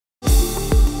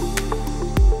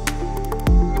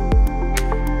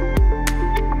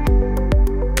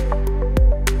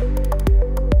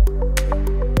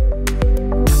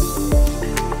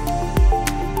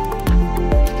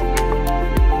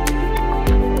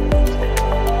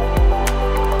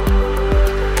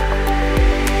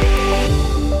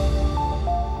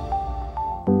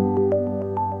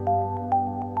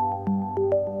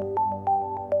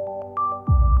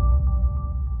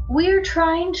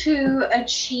trying to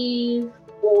achieve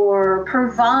or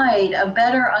provide a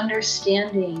better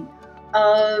understanding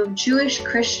of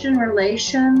Jewish-Christian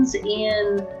relations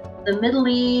in the Middle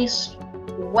East,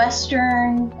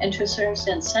 Western, and to a certain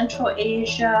extent Central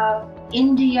Asia,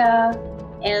 India,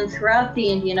 and throughout the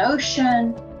Indian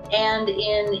Ocean, and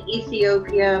in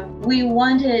Ethiopia. We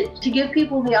wanted to give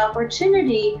people the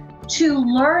opportunity to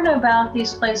learn about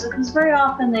these places, because very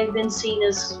often they've been seen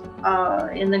as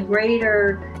in the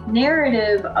greater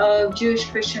narrative of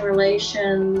Jewish-Christian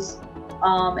relations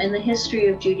and the history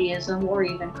of Judaism or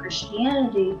even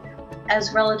Christianity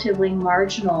as relatively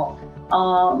marginal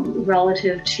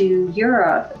relative to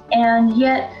Europe. And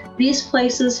yet these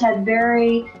places had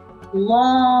very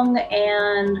long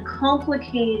and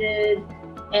complicated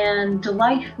and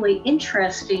delightfully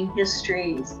interesting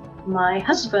histories. My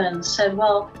husband said,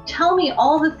 well, tell me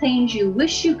all the things you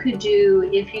wish you could do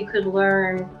if you could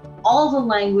learn all the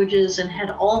languages and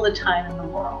had all the time in the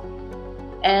world.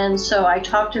 And so I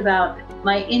talked about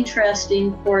my interest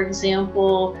in, for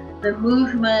example, the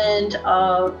movement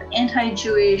of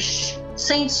anti-Jewish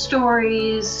saint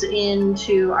stories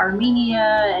into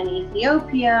Armenia and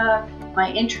Ethiopia,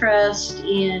 my interest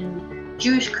in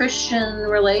Jewish-Christian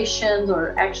relations,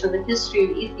 or actually the history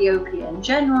of Ethiopia in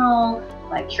general,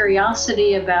 my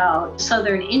curiosity about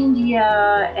southern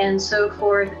India and so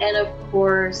forth, and of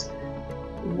course,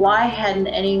 why hadn't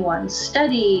anyone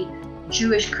studied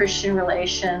Jewish-Christian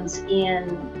relations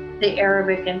in the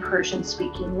Arabic and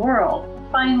Persian-speaking world?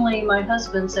 Finally, my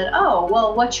husband said, oh,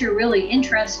 well, what you're really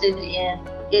interested in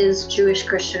is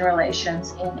Jewish-Christian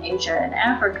relations in Asia and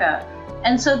Africa.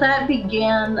 And so that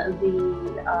began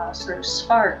the sort of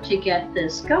spark to get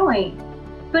this going.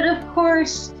 But of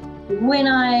course, when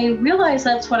I realized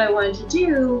that's what I wanted to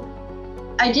do,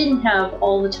 I didn't have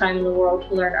all the time in the world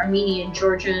to learn Armenian,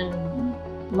 Georgian,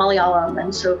 Malayalam,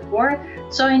 and so forth.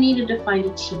 So I needed to find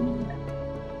a team.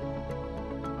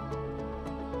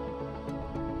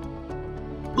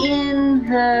 In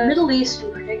the Middle East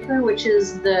in particular, which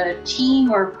is the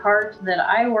team or part that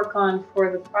I work on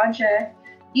for the project,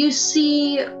 you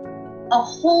see a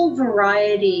whole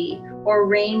variety or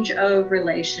range of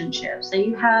relationships. So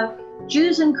you have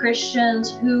Jews and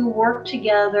Christians who work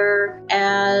together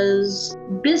as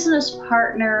business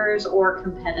partners or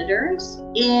competitors.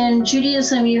 In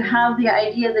Judaism, you have the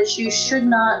idea that you should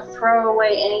not throw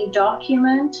away any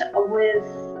document with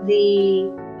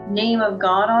the name of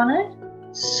God on it.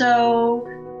 So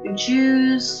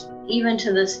Jews, even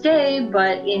to this day,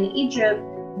 but in Egypt,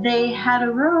 they had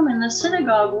a room in the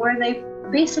synagogue where they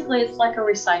basically, it's like a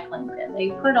recycling bin. They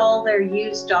put all their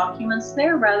used documents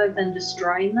there rather than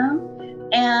destroying them.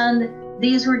 And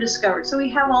these were discovered. So we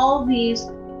have all these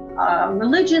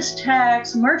religious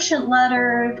texts, merchant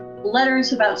letters,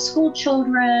 letters about school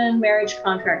children, marriage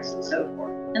contracts, and so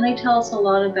forth. And they tell us a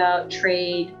lot about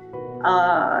trade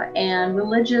and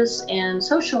religious and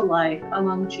social life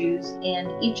among Jews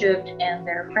in Egypt and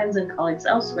their friends and colleagues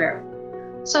elsewhere.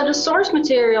 So the source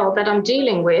material that I'm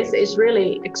dealing with is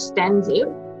really extensive,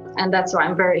 and that's why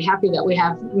I'm very happy that we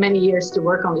have many years to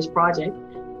work on this project.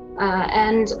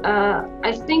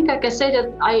 I think I can say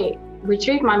that I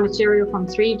retrieve my material from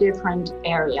three different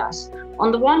areas.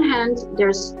 On the one hand,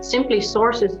 there's simply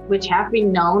sources which have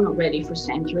been known already for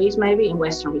centuries, maybe in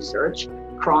Western research,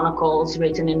 chronicles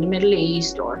written in the Middle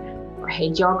East, or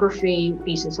hagiography,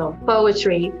 pieces of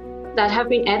poetry that have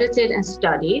been edited and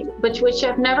studied, but which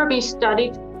have never been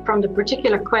studied from the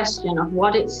particular question of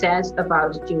what it says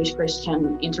about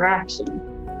Jewish-Christian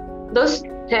interaction. Those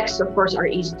texts, of course, are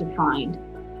easy to find.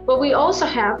 But we also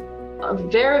have a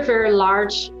very, very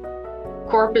large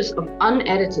corpus of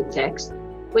unedited texts,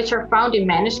 which are found in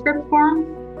manuscript form,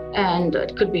 and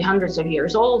it could be hundreds of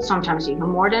years old, sometimes even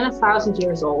more than 1,000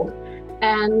 years old,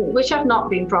 and which have not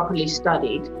been properly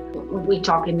studied. We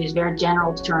talk in these very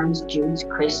general terms, Jews,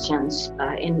 Christians.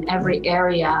 In every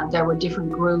area, there were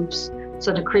different groups.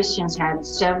 So the Christians had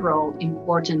several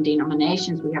important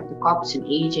denominations. We have the Copts in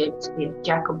Egypt, we have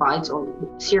Jacobites, or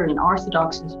Syrian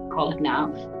Orthodox, as we call it now.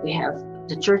 We have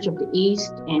the Church of the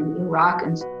East in Iraq,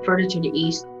 and further to the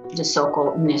east, the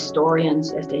so-called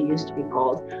Nestorians, as they used to be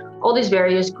called. All these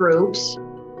various groups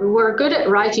were good at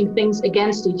writing things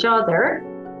against each other.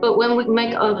 But when we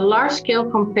make a large-scale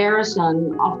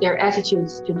comparison of their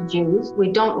attitudes to the Jews,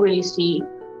 we don't really see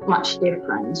much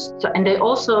difference. So, and they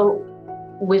also,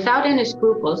 without any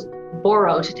scruples,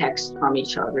 borrowed texts from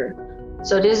each other.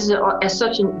 So this is as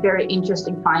such a very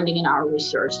interesting finding in our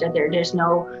research, that there's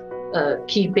no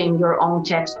keeping your own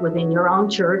text within your own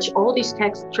church. All these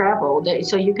texts travel.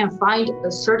 So you can find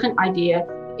a certain idea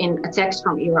in a text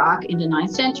from Iraq in the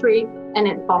 9th century, And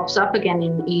it pops up again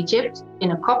in Egypt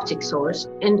in a Coptic source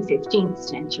in the 15th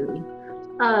century.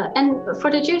 And for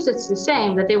the Jews, it's the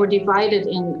same, that they were divided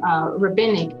in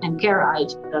rabbinic and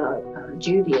Karaite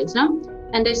Judaism,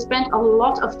 and they spent a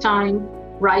lot of time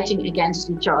writing against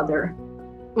each other.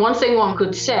 One thing one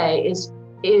could say is,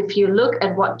 if you look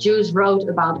at what Jews wrote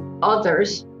about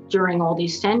others during all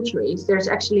these centuries, there's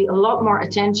actually a lot more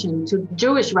attention to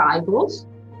Jewish rivals,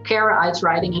 Karaites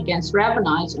writing against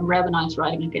Rabbinites and Rabbinites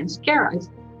writing against Karaites,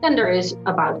 than there is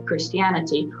about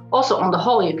Christianity. Also, on the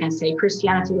whole, you can say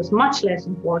Christianity was much less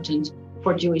important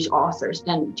for Jewish authors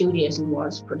than Judaism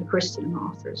was for the Christian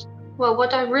authors. Well,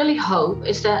 what I really hope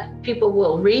is that people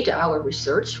will read our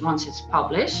research once it's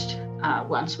published,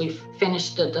 once we've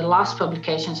finished the last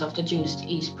publications of the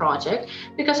JewsEast project,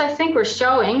 because I think we're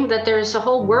showing that there's a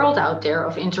whole world out there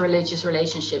of interreligious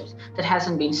relationships that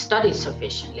hasn't been studied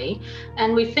sufficiently.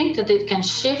 And we think that it can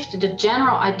shift the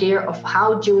general idea of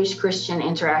how Jewish-Christian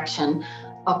interaction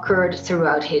occurred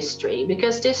throughout history,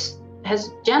 because this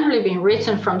has generally been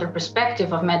written from the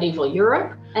perspective of medieval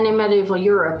Europe. And in medieval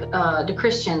Europe, the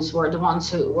Christians were the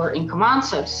ones who were in command,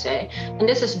 so to say. And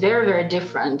this is very, very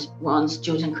different once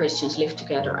Jews and Christians live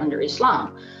together under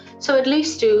Islam. So at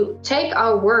least to take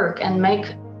our work and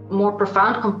make more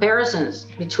profound comparisons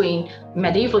between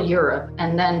medieval Europe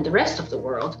and then the rest of the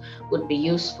world would be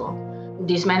useful.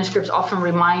 These manuscripts often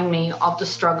remind me of the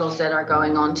struggles that are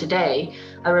going on today.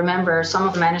 I remember some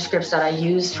of the manuscripts that I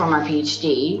used for my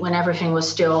PhD when everything was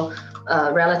still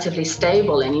relatively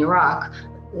stable in Iraq.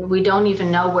 We don't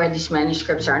even know where these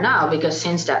manuscripts are now, because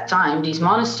since that time, these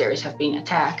monasteries have been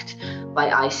attacked by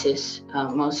ISIS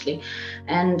mostly.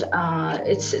 And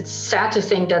it's sad to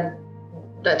think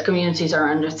that communities are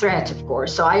under threat, of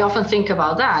course. So I often think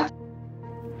about that.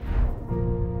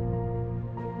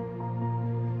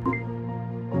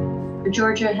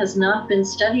 Georgia has not been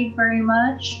studied very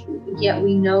much, yet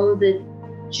we know that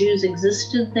Jews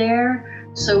existed there.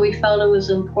 So we felt it was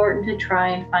important to try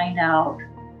and find out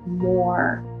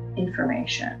more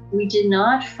information. We did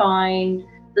not find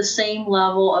the same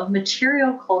level of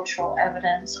material cultural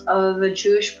evidence of a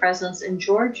Jewish presence in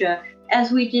Georgia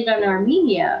as we did in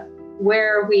Armenia,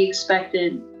 where we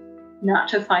expected not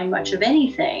to find much of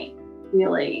anything,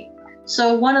 really.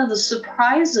 So one of the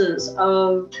surprises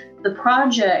of the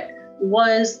project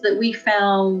was that we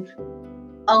found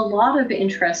a lot of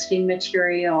interesting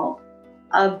material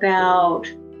about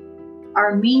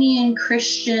Armenian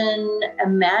Christian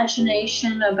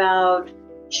imagination about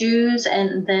Jews,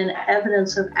 and then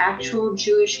evidence of actual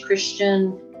Jewish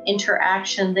Christian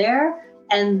interaction there.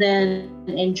 And then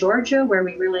in Georgia, where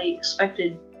we really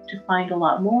expected to find a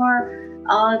lot more,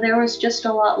 there was just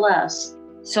a lot less.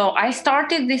 So I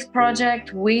started this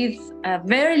project with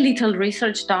very little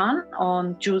research done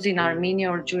on Jews in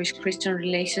Armenia or Jewish-Christian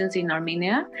relations in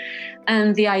Armenia.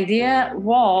 And the idea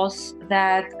was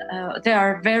that there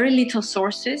are very little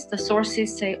sources. The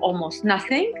sources say almost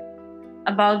nothing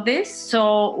about this.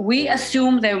 So we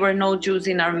assume there were no Jews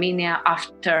in Armenia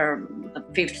after the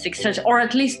 5th, 6th century, or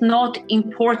at least not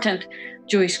important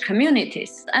Jewish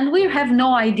communities. And we have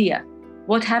no idea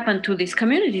what happened to these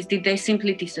communities. Did they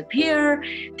simply disappear?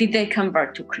 Did they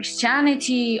convert to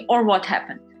Christianity? Or what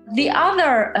happened? The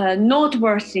other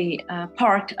noteworthy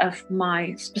part of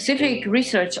my specific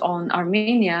research on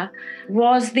Armenia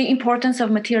was the importance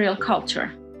of material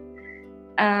culture.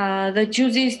 The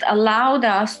JewsEast allowed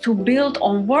us to build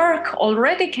on work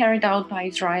already carried out by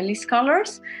Israeli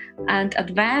scholars and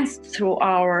advanced through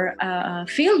our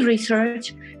field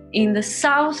research in the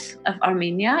south of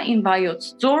Armenia, in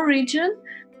Vayots Dzor region,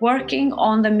 working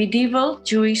on the medieval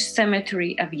Jewish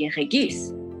cemetery of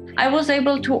Yeregis. I was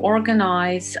able to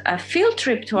organize a field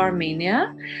trip to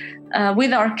Armenia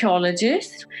with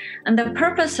archaeologists. And the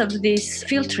purpose of this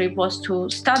field trip was to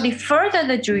study further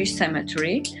the Jewish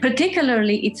cemetery,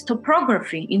 particularly its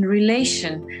topography in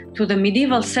relation to the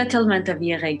medieval settlement of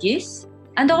Yeregis,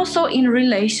 and also in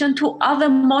relation to other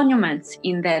monuments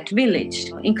in that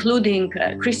village, including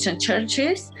Christian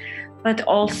churches, but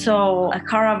also a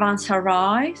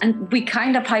caravanserai. And we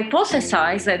kind of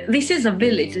hypothesized that this is a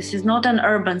village, this is not an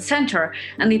urban center,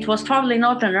 and it was probably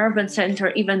not an urban center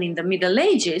even in the Middle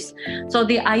Ages. So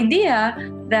the idea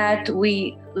that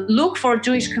we look for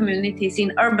Jewish communities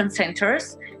in urban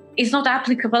centers is not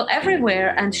applicable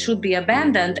everywhere and should be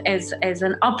abandoned as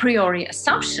an a priori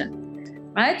assumption.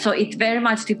 Right? So it very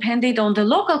much depended on the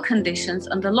local conditions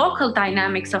and the local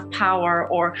dynamics of power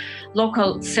or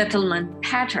local settlement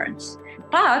patterns.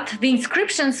 But the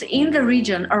inscriptions in the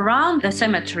region around the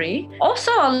cemetery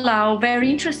also allow very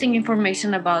interesting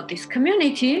information about this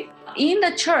community. In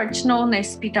the church known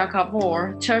as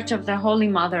Pitakavor, Church of the Holy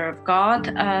Mother of God,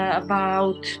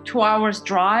 about 2 hours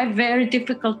drive, very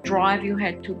difficult drive. You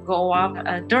had to go up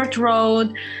a dirt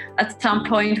road. At some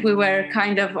point we were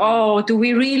kind of, oh, do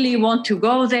we really want to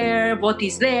go there? What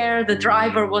is there? The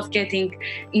driver was getting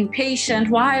impatient.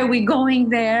 Why are we going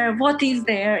there? What is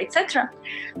there? Etc.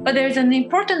 But there's an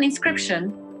important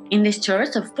inscription in this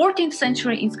church, a 14th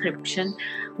century inscription,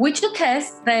 which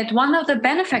attests that one of the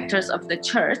benefactors of the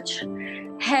church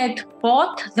had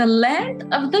bought the land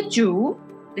of the Jew,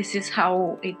 this is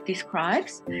how it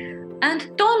describes, and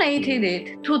donated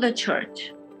it to the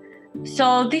church.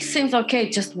 So this seems okay,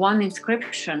 just one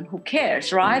inscription, who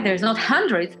cares, right? There's not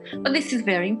hundreds, but this is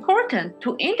very important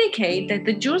to indicate that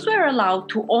the Jews were allowed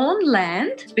to own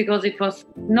land because it was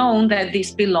known that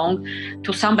this belonged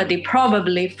to somebody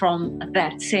probably from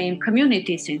that same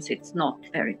community, since it's not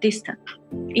very distant.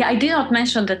 Yeah, I did not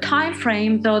mention the time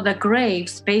frame, though the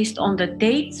graves, based on the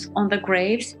dates on the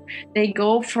graves, they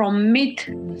go from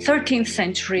mid-13th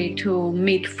century to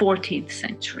mid-14th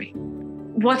century.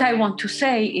 What I want to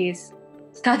say is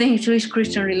studying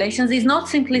Jewish-Christian relations is not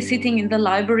simply sitting in the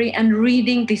library and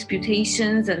reading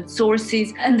disputations and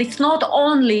sources. And it's not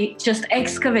only just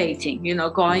excavating,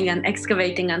 going and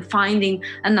excavating and finding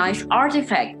a nice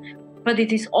artifact, but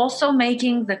it is also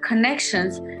making the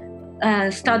connections,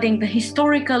 studying the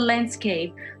historical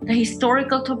landscape, the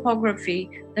historical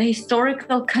topography, the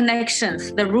historical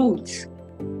connections, the routes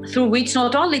through which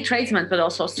not only tradesmen but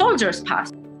also soldiers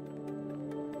passed.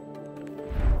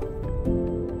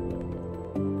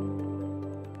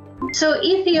 So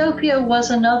Ethiopia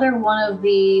was another one of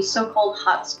the so-called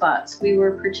hotspots we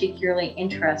were particularly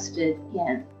interested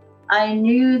in. I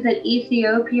knew that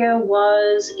Ethiopia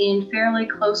was in fairly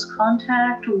close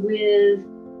contact with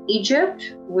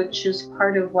Egypt, which is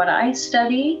part of what I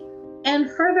study.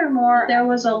 And furthermore, there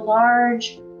was a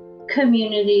large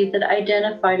community that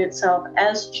identified itself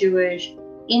as Jewish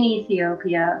in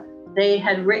Ethiopia. They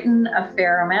had written a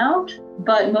fair amount,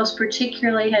 but most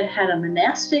particularly had had a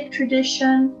monastic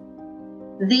tradition.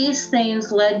 These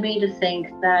things led me to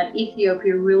think that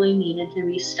Ethiopia really needed to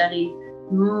be studied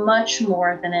much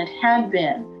more than it had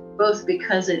been, both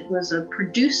because it was a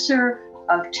producer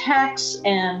of texts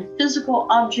and physical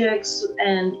objects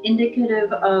and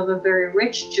indicative of a very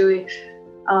rich Jewish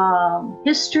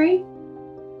history.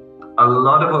 A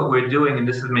lot of what we're doing, and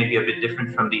this is maybe a bit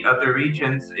different from the other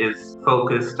regions, is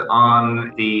focused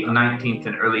on the 19th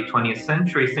and early 20th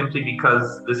century, simply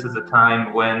because this is a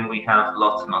time when we have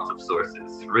lots and lots of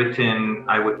sources, written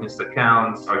eyewitness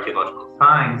accounts, archaeological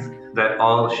finds, that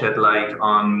all shed light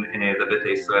on the Beta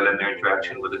Israel and their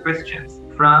interaction with the Christians.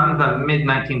 From the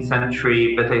mid-19th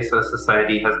century, Beta Israel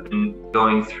society has been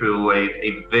going through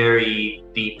a very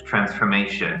deep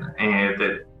transformation.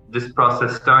 This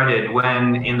process started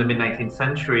when, in the mid-19th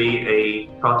century,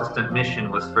 a Protestant mission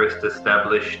was first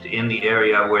established in the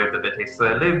area where the Beta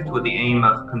Israel lived, with the aim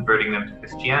of converting them to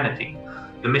Christianity.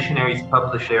 The missionaries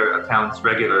publish their accounts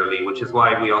regularly, which is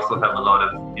why we also have a lot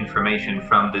of information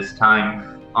from this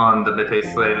time on the Beta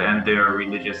Israel and their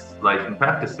religious life and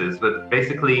practices. But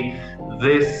basically,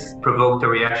 this provoked a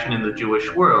reaction in the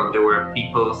Jewish world. There were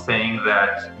people saying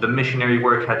that the missionary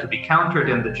work had to be countered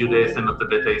and the Judaism of the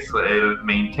Beta Israel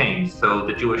maintained. So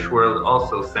the Jewish world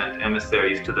also sent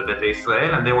emissaries to the Beta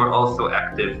Israel, and they were also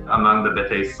active among the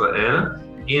Beta Israel.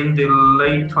 In the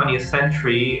late 20th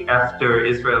century, after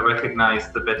Israel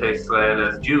recognized the Beta Israel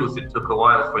as Jews, it took a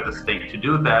while for the state to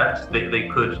do that. They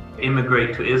could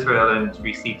immigrate to Israel and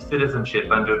receive citizenship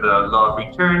under the law of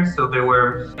return. So there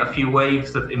were a few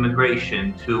waves of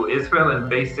immigration to Israel, and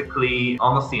basically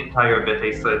almost the entire Beta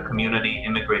Israel community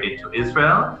immigrated to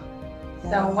Israel.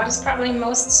 So what is probably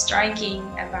most striking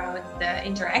about the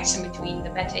interaction between the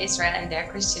Beta Israel and their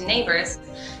Christian neighbors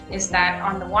is that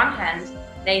on the one hand,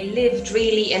 they lived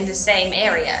really in the same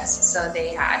areas. So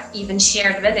they had even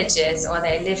shared villages, or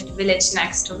they lived village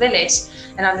next to village.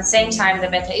 And at the same time, the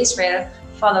Beta Israel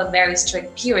followed very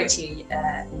strict purity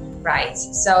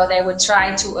rites. So they would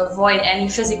try to avoid any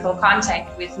physical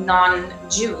contact with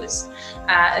non-Jews.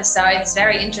 So it's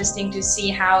very interesting to see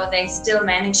how they still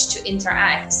managed to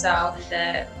interact. So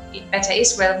the Beta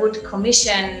Israel would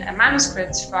commission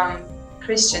manuscripts from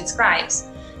Christian scribes.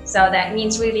 So that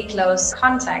means really close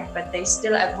contact, but they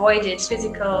still avoided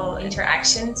physical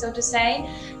interaction, so to say.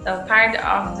 So part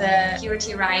of the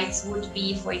purity rites would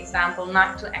be, for example,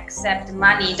 not to accept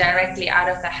money directly out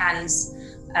of the hands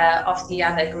of the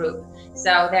other group.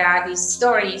 So there are these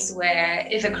stories where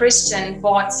if a Christian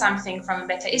bought something from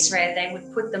Beta Israel, they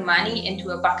would put the money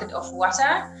into a bucket of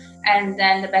water, and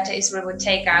then the Beta Israel would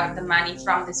take out the money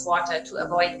from this water to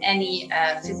avoid any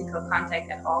physical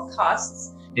contact at all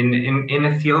costs. In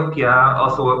Ethiopia,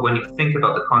 also when you think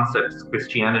about the concepts of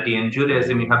Christianity and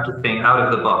Judaism, you have to think out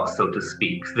of the box, so to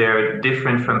speak. They're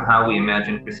different from how we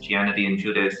imagine Christianity and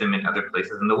Judaism in other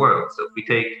places in the world. So if we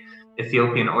take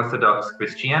Ethiopian Orthodox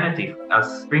Christianity, a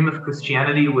stream of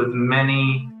Christianity with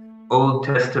many Old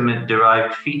Testament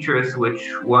derived features, which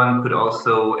one could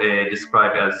also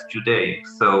describe as Judaic.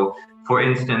 So, for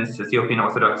instance, Ethiopian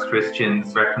Orthodox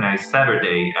Christians recognize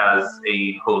Saturday as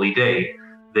a holy day.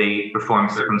 They perform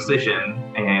circumcision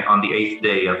on the 8th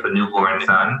day of a newborn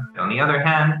son. On the other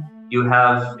hand, you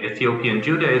have Ethiopian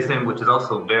Judaism, which is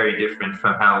also very different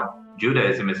from how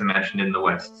Judaism is imagined in the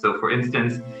West. So, for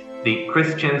instance, the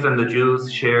Christians and the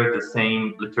Jews shared the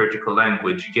same liturgical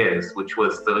language, Ge'ez, which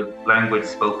was the language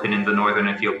spoken in the northern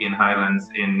Ethiopian highlands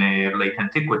in late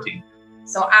antiquity.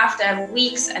 So after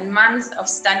weeks and months of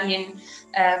studying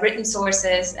written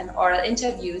sources and oral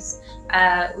interviews,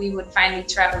 we would finally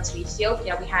travel to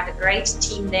Ethiopia. We had a great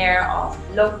team there of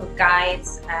local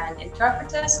guides and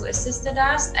interpreters who assisted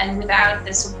us. And without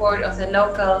the support of the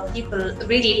local people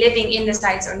really living in the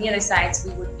sites or near the sites,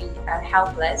 we would be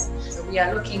helpless. So we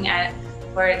are looking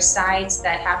for sites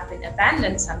that have been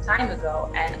abandoned some time ago,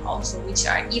 and also which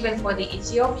are, even for the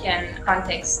Ethiopian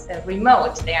context,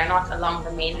 remote. They are not along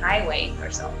the main highway or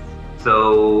so.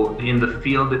 So in the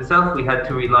field itself, we had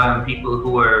to rely on people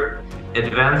who were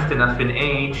advanced enough in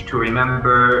age to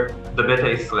remember the Beta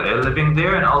Israel living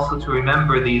there, and also to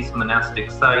remember these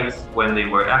monastic sites when they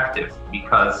were active,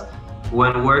 because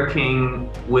when working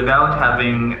without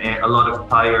having a lot of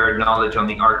prior knowledge on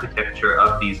the architecture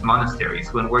of these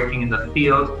monasteries, when working in the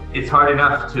field, it's hard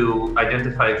enough to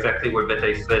identify exactly where Beta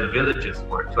Israel villages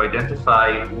were, to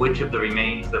identify which of the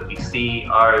remains that we see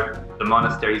are the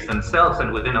monasteries themselves,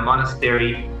 and within a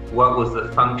monastery, what was the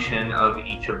function of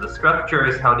each of the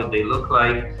structures, how did they look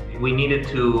like. We needed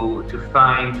to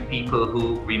find people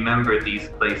who remembered these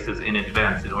places in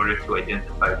advance in order to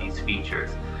identify these features.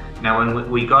 Now, when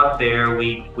we got there,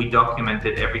 we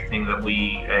documented everything that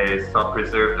we saw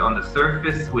preserved on the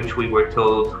surface, which we were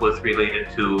told was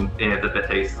related to the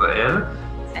Beta Israel.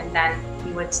 And then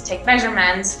we would take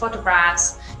measurements,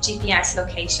 photographs, GPS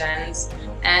locations,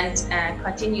 and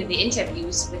continue the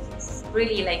interviews with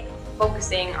really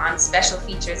focusing on special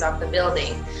features of the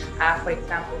building. For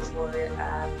example, for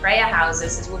prayer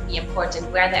houses, it would be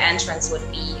important where the entrance would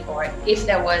be, or if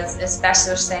there was a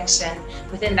special section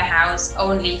within the house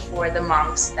only for the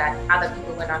monks that other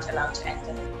people were not allowed to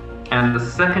enter. And the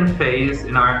second phase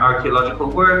in our archaeological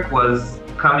work was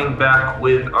coming back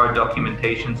with our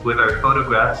documentations, with our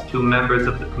photographs to members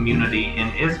of the community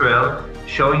in Israel,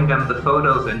 showing them the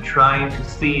photos and trying to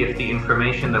see if the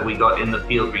information that we got in the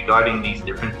field regarding these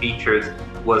different features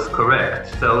was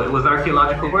correct. So it was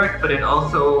archaeological work, but it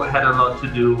also had a lot to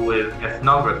do with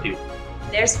ethnography.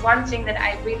 There's one thing that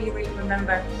I really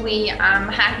remember. We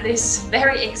had this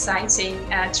very exciting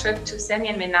trip to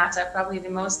Semien Menata, probably the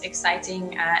most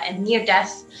exciting and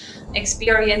near-death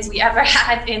experience we ever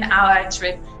had in our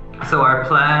trip. So our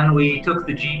plan, we took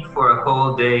the Jeep for a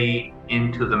whole day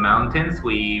into the mountains.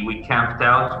 We camped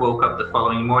out, woke up the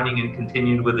following morning and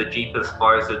continued with the Jeep as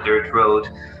far as the dirt road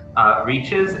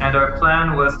reaches. And our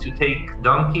plan was to take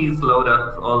donkeys, load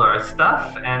up all our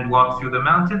stuff and walk through the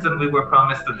mountains. And we were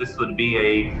promised that this would be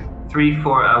a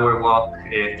 3-4 hour walk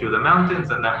through the mountains,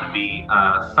 and that would be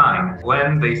fine.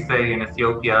 When they say in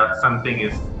Ethiopia something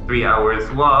is 3 hours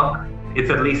walk, it's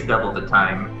at least double the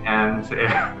time. And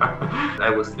I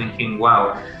was thinking,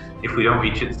 wow, if we don't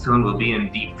reach it soon, we'll be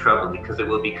in deep trouble because it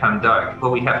will become dark.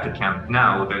 But we have to camp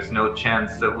now. There's no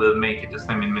chance that we'll make it to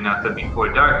Semien Menata before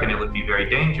dark, and it would be very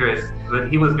dangerous. But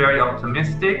he was very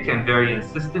optimistic and very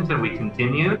insistent, and we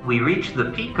continued. We reached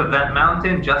the peak of that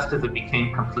mountain just as it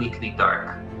became completely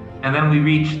dark. And then we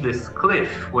reached this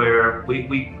cliff where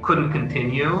we couldn't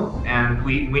continue, and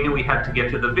we knew we had to get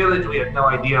to the village. We had no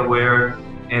idea where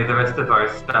the rest of our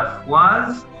stuff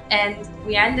was. And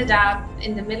we ended up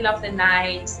in the middle of the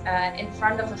night in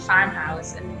front of a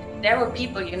farmhouse. And there were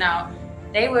people,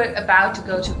 they were about to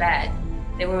go to bed.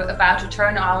 They were about to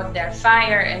turn out their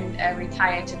fire and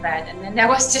retire to bed. And then there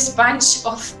was this bunch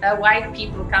of white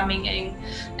people coming in,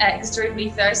 extremely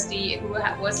thirsty, who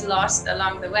was lost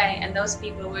along the way. And those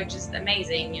people were just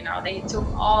amazing. They took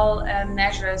all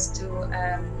measures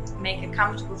to make it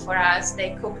comfortable for us.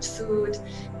 They cooked food.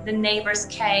 The neighbors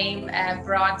came and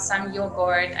brought some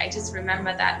yogurt. I just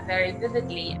remember that very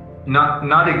vividly.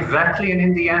 Not exactly an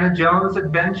Indiana Jones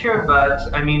adventure,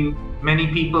 but I mean, many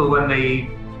people when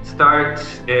they start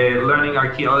learning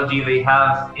archaeology, they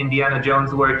have Indiana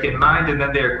Jones' work in mind, and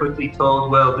then they're quickly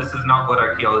told, well, this is not what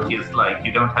archaeology is like.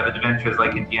 You don't have adventures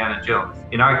like Indiana Jones.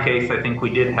 In our case, I think we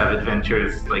did have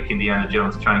adventures like Indiana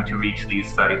Jones trying to reach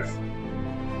these sites.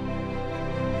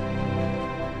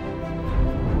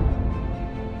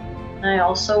 I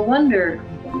also wondered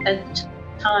at the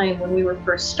time when we were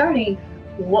first starting,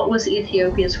 what was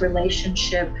Ethiopia's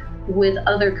relationship with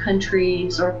other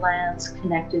countries or lands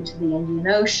connected to the Indian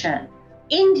Ocean.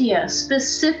 India,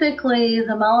 specifically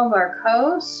the Malabar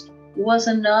Coast, was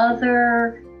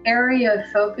another area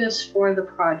of focus for the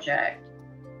project.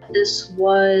 This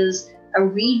was a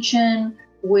region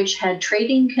which had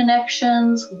trading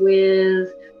connections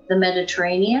with the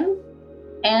Mediterranean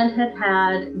and had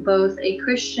had both a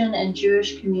Christian and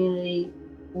Jewish community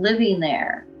living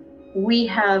there. We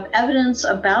have evidence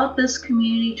about this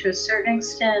community to a certain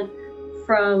extent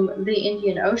from the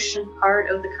Indian Ocean part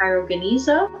of the Cairo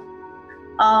Geniza.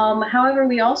 However,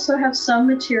 we also have some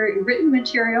written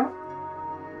material,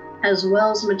 as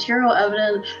well as material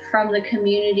evidence from the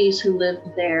communities who lived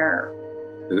there.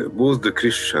 Both the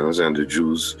Christians and the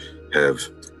Jews have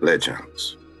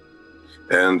legends.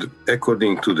 And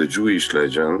according to the Jewish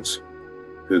legends,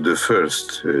 the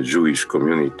first Jewish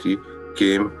community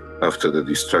came after the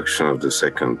destruction of the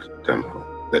Second Temple,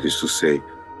 that is to say,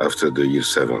 after the year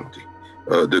 70.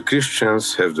 The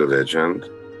Christians have the legend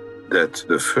that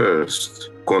the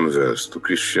first converts to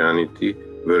Christianity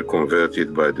were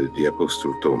converted by the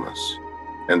Apostle Thomas.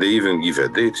 And they even give a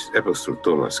date. Apostle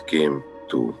Thomas came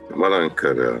to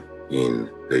Malankara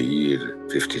in the year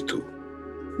 52.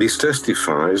 This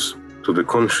testifies to the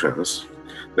conscience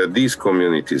that these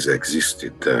communities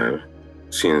existed there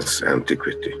since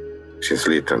antiquity. Since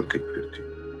late antiquity.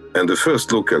 And the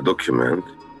first local document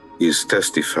is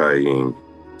testifying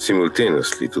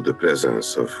simultaneously to the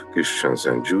presence of Christians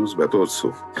and Jews, but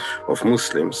also of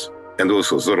Muslims and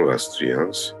also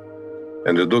Zoroastrians.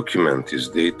 And the document is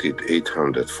dated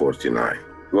 849.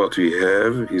 What we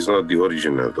have is not the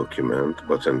original document,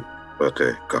 but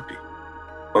a copy.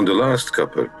 On the last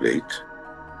copper plate,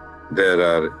 there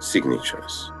are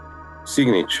signatures.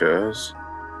 Signatures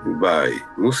by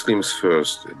Muslims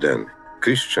first, then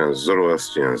Christians,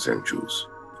 Zoroastrians, and Jews.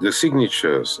 The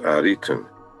signatures are written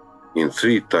in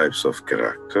 3 types of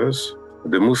characters.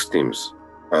 The Muslims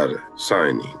are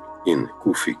signing in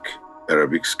Kufic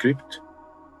Arabic script.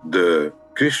 The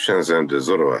Christians and the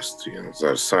Zoroastrians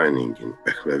are signing in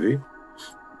Pahlavi.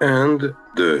 And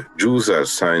the Jews are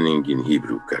signing in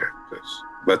Hebrew characters.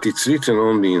 But it's written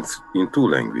only in 2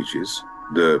 languages.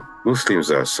 The Muslims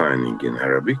are signing in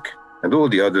Arabic, and all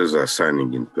the others are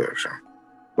signing in Persian.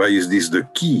 Why is this the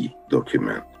key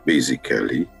document,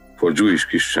 basically, for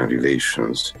Jewish-Christian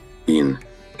relations in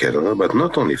Kerala, but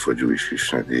not only for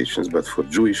Jewish-Christian relations, but for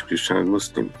Jewish-Christian and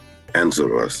Muslim and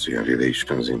Zoroastrian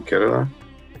relations in Kerala?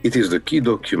 It is the key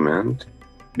document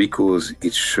because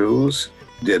it shows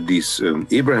that these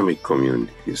Abrahamic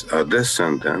communities are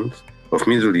descendants of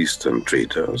Middle Eastern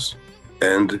traders,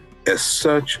 and as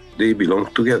such, they belong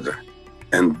together.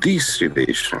 And this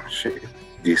relationship,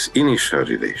 this initial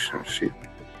relationship,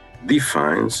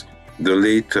 defines the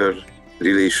later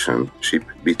relationship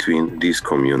between these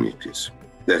communities.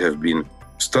 There have been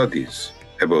studies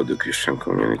about the Christian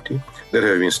community, there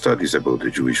have been studies about the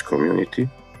Jewish community,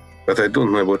 but I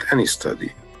don't know about any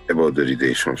study about the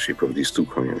relationship of these 2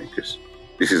 communities.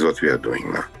 This is what we are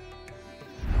doing now.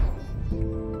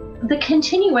 The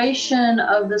continuation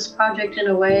of this project, in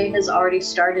a way, has already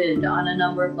started on a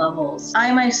number of levels.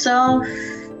 I myself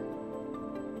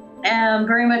am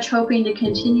very much hoping to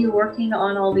continue working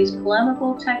on all these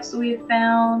polemical texts that we've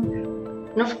found.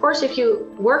 And of course, if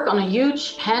you work on a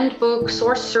huge handbook,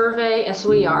 source survey, as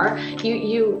we are,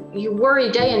 you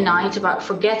worry day and night about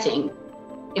forgetting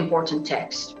important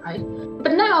text, right?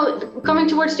 But now, coming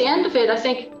towards the end of it, I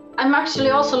think I'm actually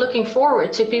also looking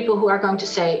forward to people who are going to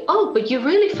say, oh, but you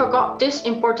really forgot this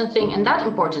important thing and that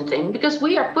important thing, because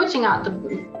we are putting out the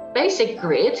basic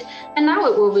grid, and now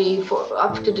it will be for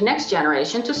up to the next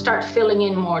generation to start filling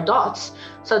in more dots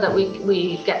so that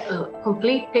we get a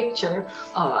complete picture,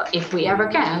 if we ever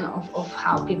can, of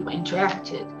how people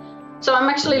interacted. So I'm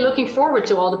actually looking forward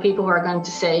to all the people who are going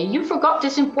to say, you forgot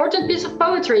this important piece of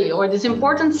poetry or this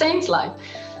important saint's life.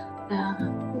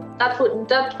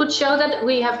 That would show that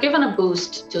we have given a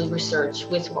boost to research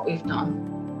with what we've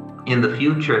done. In the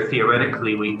future,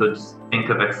 theoretically, we could think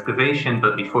of excavation,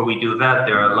 but before we do that,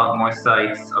 there are a lot more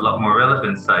sites, a lot more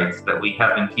relevant sites that we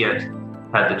haven't yet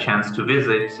had the chance to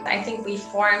visit. I think we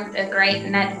formed a great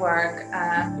network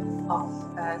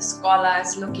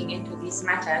scholars looking into these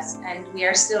matters, and we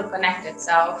are still connected.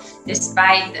 So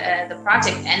despite the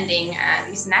project ending,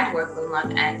 this network will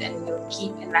not end, and we will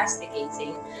keep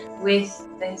investigating with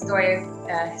the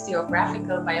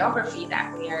historiographical biography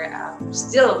that we are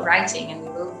still writing, and we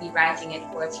will be writing it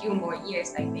for a few more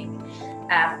years, I think.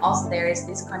 Also, there is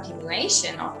this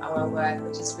continuation of our work,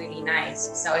 which is really nice.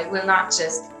 So it will not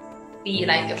just be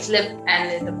like a flip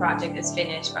and the project is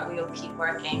finished, but we will keep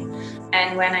working.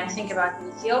 And when I think about the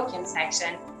Ethiopian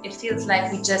section, it feels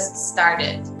like we just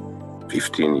started.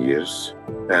 15 years,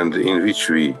 and in which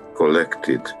we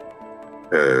collected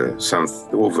some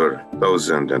over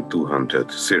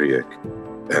 1,200 Syriac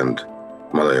and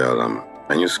Malayalam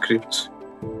manuscripts,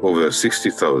 over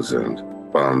 60,000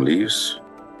 palm leaves,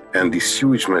 and this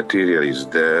huge material is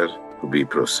there to be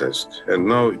processed. And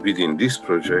now within this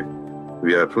project,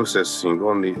 we are processing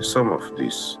only some of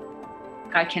this.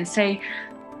 I can say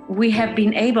we have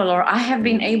been able, or I have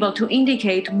been able to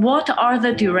indicate what are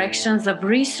the directions of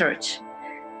research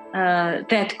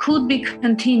that could be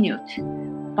continued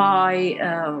by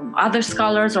other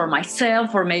scholars or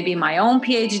myself, or maybe my own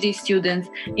PhD students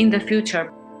in the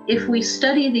future. If we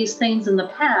study these things in the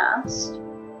past,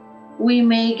 we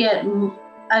may get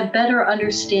a better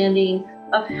understanding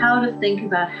of how to think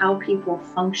about how people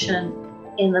function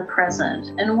in the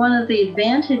present. And one of the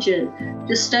advantages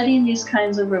to studying these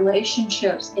kinds of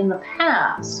relationships in the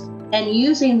past and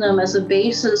using them as a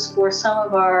basis for some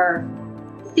of our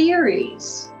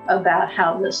theories about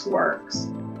how this works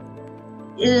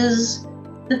is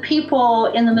the people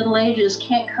in the Middle Ages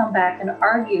can't come back and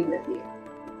argue with you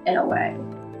in a way.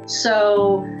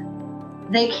 So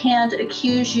they can't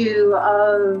accuse you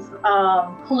of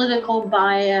political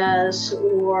bias,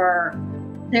 or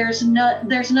there's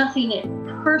nothing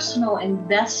personal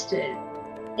invested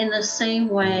in the same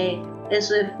way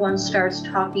as if one starts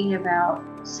talking about,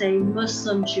 say,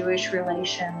 Muslim-Jewish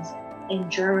relations in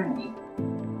Germany.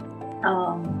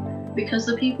 Because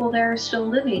the people there are still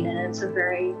living, and it's a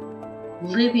very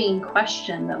living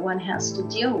question that one has to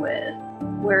deal with.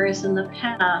 Whereas in the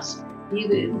past,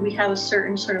 we have a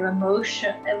certain sort of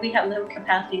emotion, and we have the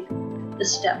capacity to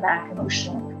step back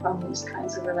emotionally from these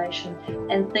kinds of relations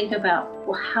and think about,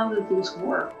 well, how do these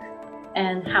work?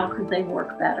 And how could they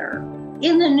work better?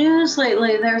 In the news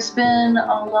lately, there's been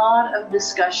a lot of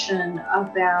discussion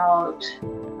about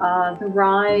the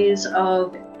rise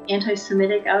of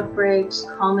anti-Semitic outbreaks,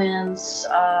 comments,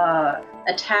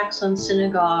 attacks on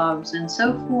synagogues, and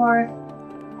so forth.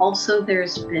 Also,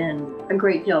 there's been a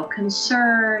great deal of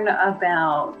concern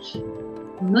about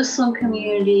Muslim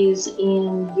communities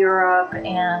in Europe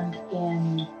and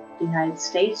in the United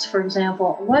States, for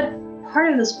example. What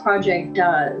part of this project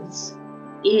does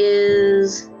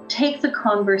is take the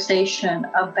conversation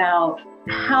about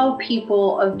how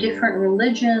people of different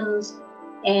religions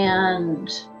and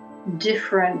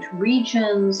different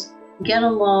regions get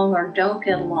along or don't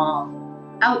get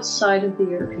along outside of the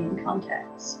European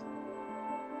context.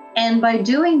 And by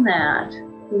doing that,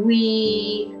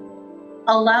 we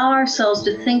allow ourselves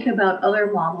to think about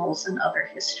other models and other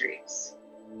histories.